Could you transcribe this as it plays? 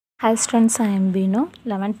Hi students, I am Bino.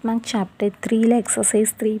 11th mark chapter 3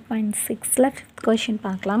 exercise 3.6 5th question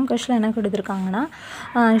பார்க்கலாம். question என்ன கொடுத்திருக்காங்கன்னா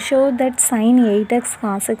show that sin 8x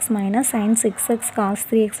cos x minus sin 6x cos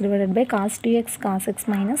 3x divided by cos 2x cos x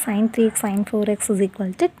minus sin 3x sin 4x is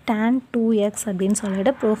equal to tan 2x அப்படின்னு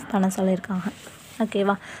சொல்லிட்டு proof பண்ண சொல்லியிருக்காங்க.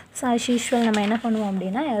 ஓகேவா? So as usual நம்ம என்ன பண்ணுவோம்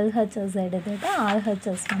அப்படின்னா LHS எடுத்துகிட்டு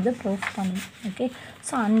RHS வந்து ப்ரூஃப் பண்ணணும். ஓகே,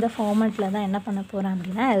 ஸோ அந்த ஃபார்மேட்டில் தான் என்ன பண்ண போகிறேன்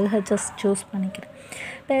அப்படின்னா LHS சூஸ் பண்ணிக்கிறேன்.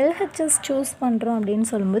 இப்போ LHS சூஸ் பண்ணுறோம் அப்படின்னு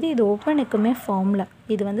சொல்லும்போது இது ஒவ்வொன்றுக்குமே ஃபார்முலா.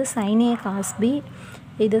 இது வந்து sin A cos B,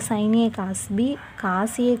 இது sin A cos B,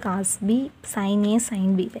 cos A cos B, sin A sin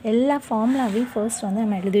B. இப்போ எல்லா ஃபார்முலாவையும் ஃபர்ஸ்ட் வந்து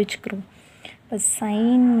நம்ம எழுதி வச்சுக்கிறோம். இப்போ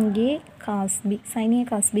sin A cos B, sin A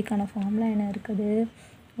cos Bக்கான formula என்ன இருக்குது?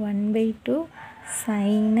 1/2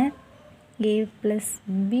 sin A plus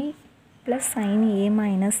B plus sin A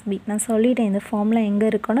minus B. நான் சொல்லிட்டேன் இந்த ஃபார்முலா எங்கே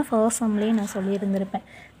இருக்குன்னு ஃபர்ஸ்ட் சம்லேயே நான் சொல்லியிருந்திருப்பேன்.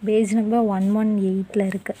 பேஜ் நம்பர் 118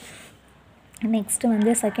 இருக்குது. நெக்ஸ்ட்டு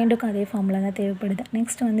வந்து செகண்டுக்கு அதே ஃபார்முலா தான் தேவைப்படுது.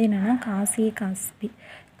 நெக்ஸ்ட் வந்து என்னென்னா cos A cos B.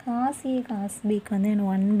 cos A cos Bக்கு வந்து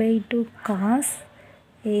 1/2 cos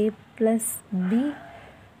A plus B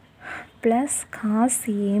plus cos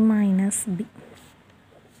A minus B.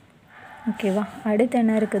 ஓகேவா? அடுத்து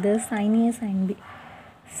என்ன இருக்குது? sin A sin B.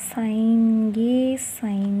 sin A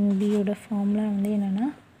sin Bயோட formula வந்து என்னென்னா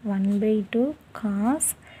 1/2 cos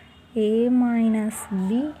A minus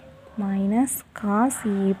B minus cos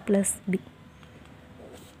A plus B.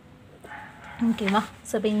 ஓகேவா?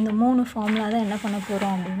 So இப்போ இந்த மூணு ஃபார்முலா தான் என்ன பண்ண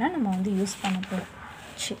போகிறோம் அப்படின்னா நம்ம வந்து யூஸ் பண்ண போகிறோம்.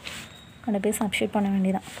 சரி, கொண்டு போய் சப்ஸ்டிட்யூட் பண்ண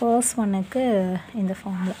வேண்டியதான். ஃபர்ஸ்ட் ஒன்னுக்கு இந்த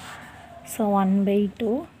ஃபார்முலா. ஸோ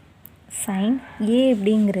 1/2 sin A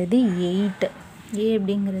அப்படிங்கிறது 8. A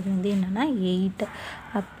அப்படிங்கிறது வந்து என்னென்னா 8.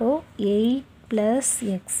 அப்போது 8 +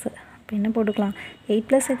 x. அப்போ என்ன போட்டுக்கலாம்?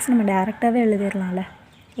 8 + x நம்ம டேரெக்டாகவே எழுதிடலாம்ல.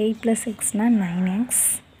 8 + xனா 9x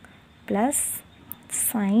plus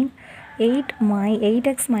sin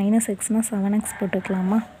 8x minus xனா 7x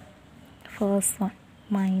போட்டுக்கலாமா? ஃபர்ஸ்ட் ஒன்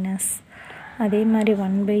மைனஸ் அதே மாதிரி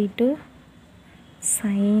 1/2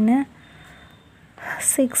 sin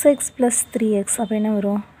 6x + 3x. அப்போ என்ன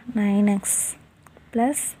வரும்? 9x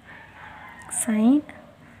plus sin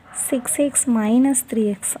 6x minus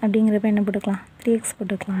 3x அப்படிங்கிறப்ப என்ன போட்டுக்கலாம்? 3x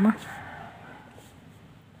போட்டுக்கலாமா?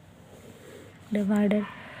 Divided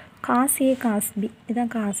cos A cos B.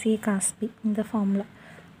 இதுதான் cos A cos B இந்த ஃபார்முலா.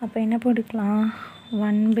 அப்போ என்ன போட்டுக்கலாம்?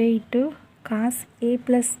 1/2 cos A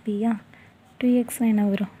plus B. 2x என்ன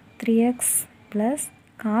வரும்? 3x plus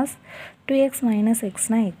cos 2x minus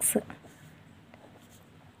xனா x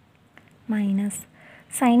minus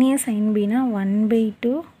sin A sin B னா 1/2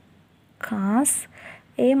 cos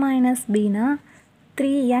A minus B னா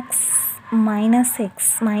 3x minus x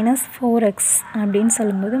minus 4x அப்படின்னு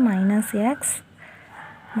சொல்லும்போது minus x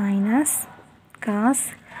minus cos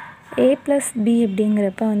A plus B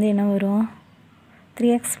அப்படிங்கிறப்ப வந்து என்ன வரும்?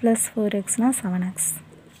 3x plus 4xனா 7x.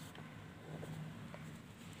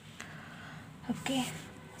 Okay,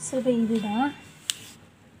 so இப்போ இதுதான்.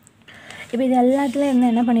 இப்போ இது எல்லாத்துலேயும்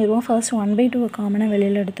இருந்து என்ன பண்ணிடுவோம்? ஃபர்ஸ்ட் 1/2 காமனாக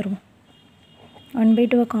வெளியில் எடுத்துருவோம்.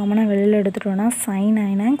 1/2 காமனாக வெளியில் எடுத்துட்டோன்னா sin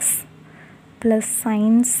 9x plus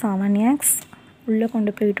sin 7x உள்ளே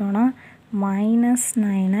கொண்டு போயிட்டோன்னா minus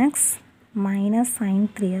 9x minus sin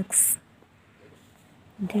 3x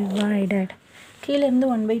divided கீழேருந்து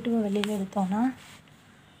 1/2 வெளியில் எடுத்தோன்னா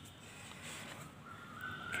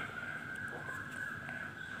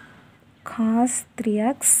cos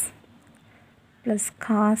 3x plus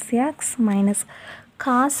cos x minus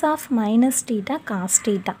cos of minus theta cos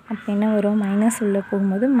theta. அப்போ என்ன வரும்? மைனஸ் உள்ளே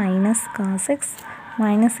போகும்போது minus cos x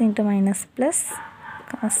minus into minus plus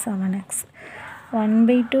cos 7x.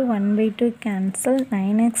 1/2 cancel,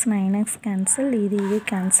 9x cancel, இது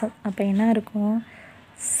cancel. அப்போ என்ன இருக்கும்?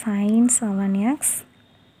 sin 7x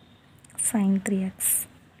sin 3x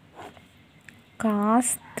cos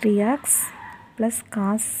 3x plus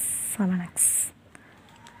cos 7x.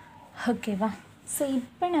 ஓகேவா? ஸோ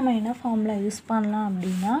இப்போ நம்ம என்ன ஃபார்முலா யூஸ் பண்ணலாம்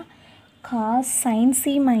அப்படின்னா cos sin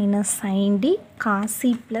C minus sin D cos C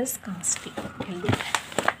plus cos D எழுதிக்கிறேன்.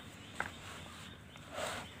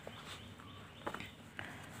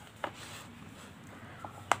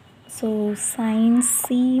 So sin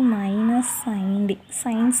C minus sin D,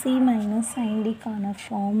 sin C minus sin Dக்கான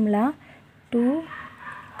formula 2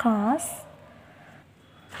 cos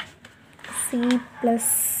C plus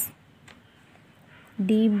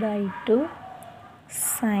D by 2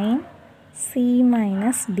 sin C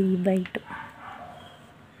minus D by 2.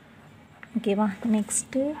 ஓகேவா?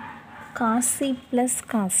 Next cos C plus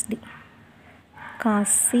cos D,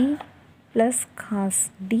 cos C plus cos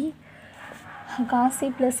D. cos C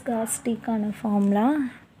plus cos Dக்கான formula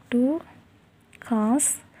 2 cos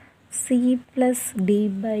c plus d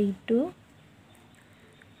by 2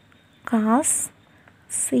 cos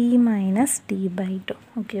c minus d by 2.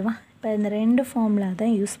 ஓகேவா? இப்போ இந்த ரெண்டு formula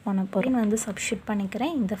தான் use பண்ண போகிறேன். வந்து substitute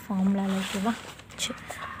பண்ணிக்கிறேன் இந்த ஃபார்முலாவில். ஓகேவா? சரி,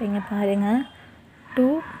 இப்போ இங்கே பாருங்கள், 2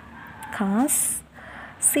 cos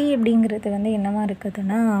c அப்படிங்கிறது வந்து என்னவா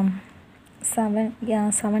இருக்குதுன்னா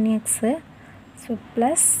 7x, ஸோ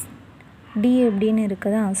ப்ளஸ் d அப்படின்னு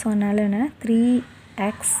இருக்குதா, ஸோ அதனால் என்ன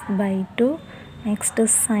 3x by 2 next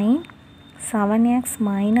sin 7x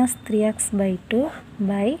minus 3x by 2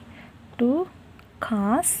 by 2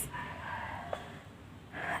 cos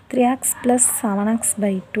 3x plus 7x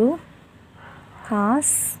by 2 cos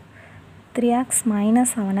 3x minus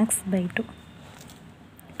 7x by 2.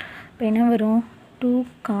 இப்போ என்ன வரும், 2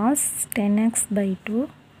 cos 10x by 2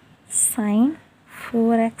 sin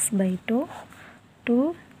 4x by 2 2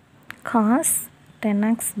 cos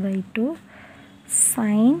 10x by 2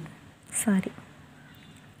 sin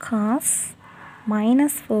cos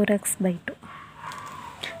minus 4x by 2.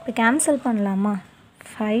 இப்போ cancel பண்ணலாமா,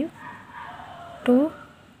 5 2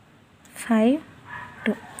 5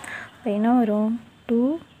 2. இப்போ என்ன வரும், 2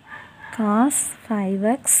 cos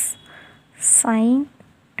 5x sin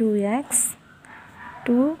 2x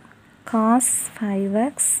 2 cos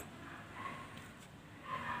 5x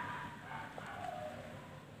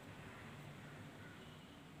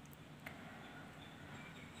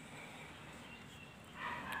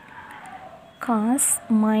cos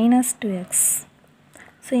minus 2x.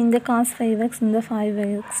 So இந்த cos 5x இந்த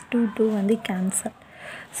 5x 2 வந்து cancel.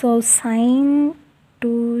 So sin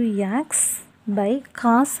 2x by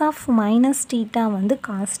cos of minus theta வந்து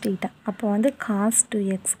cos theta, அப்போ வந்து cos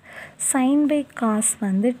 2x. sin by cos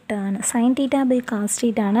வந்து tan, sin theta by cos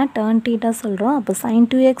theta tan theta சொல்கிறோம். அப்போ sin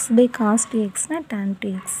 2x by cos 2xனா tan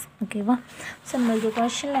 2x. ஓகேவா? So நம்மளுக்கு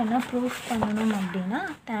கொஷனில் என்ன proof பண்ணணும் அப்படின்னா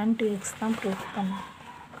tan 2x தான் ப்ரூஃப் பண்ணணும்.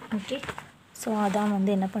 ஓகே, ஸோ அதான்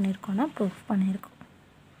வந்து என்ன பண்ணியிருக்கோன்னா ப்ரூஃப் பண்ணியிருக்கோம்.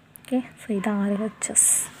 ஓகே, ஸோ இதான் RHS.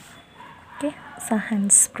 Okay, so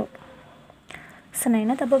hence proof. So நான்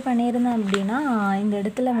என்ன தப்பு பண்ணியிருந்தேன் அப்படின்னா இந்த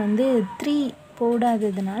இடத்துல வந்து 3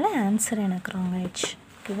 போடாததுனால ஆன்சர் எனக்கு ராங் ஆயிடுச்சு.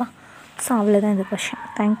 ஓகேவா? ஸோ அவ்வளோதான் இந்த கொஷின்.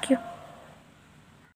 தேங்க்யூ.